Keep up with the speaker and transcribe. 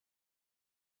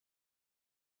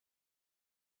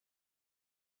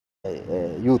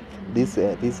Youth, these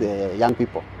young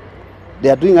people,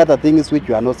 they are doing other things which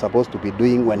you are not supposed to be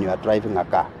doing when you are driving a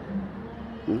car.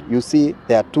 You see,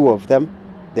 there are two of them.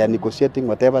 They are negotiating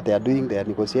whatever they are doing. They are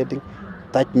negotiating.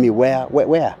 Touch me where?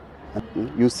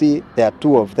 You see, there are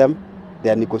two of them. They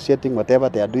are negotiating whatever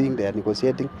they are doing. They are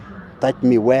negotiating. Touch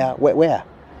me where?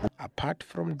 Apart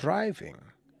from driving.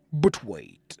 But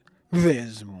wait,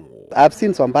 there's more. I've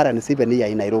seen some parents even here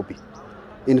in Nairobi.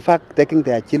 In fact, taking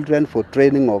their children for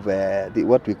training of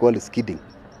what we call skidding,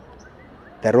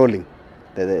 the rolling,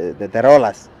 the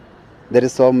rollers. There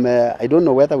is some, I don't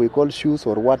know whether we call shoes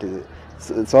or what,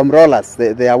 some rollers,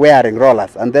 they are wearing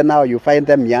rollers. And then now you find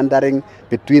them meandering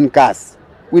between cars.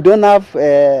 We don't have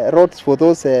roads for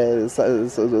those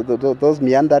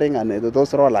meandering and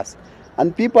those rollers.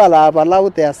 And people have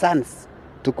allowed their sons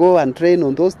to go and train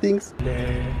on those things.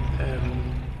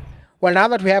 Well, now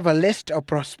that we have a list of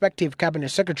prospective cabinet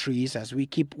secretaries, as we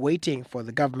keep waiting for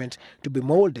the government to be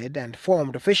molded and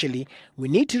formed officially, we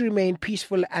need to remain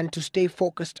peaceful and to stay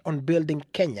focused on building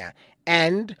Kenya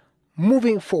and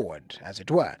moving forward, as it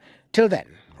were. Till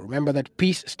then, remember that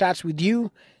peace starts with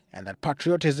you and that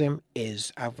patriotism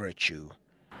is a virtue.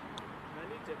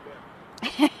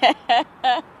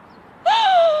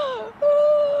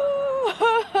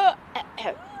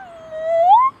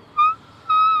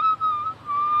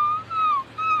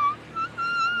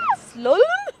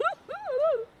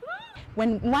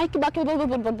 When Mike back when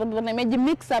I made you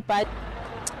mix up,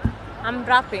 I'm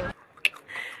rapping.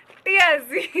 Yes.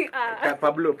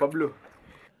 Pablo.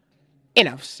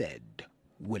 Enough said.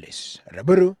 Willis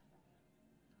Raburu.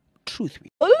 Truth be.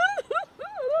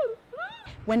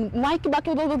 when Mike back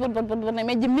when I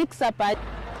made you mix up,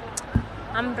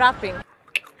 I'm rapping.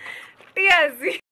 Yes.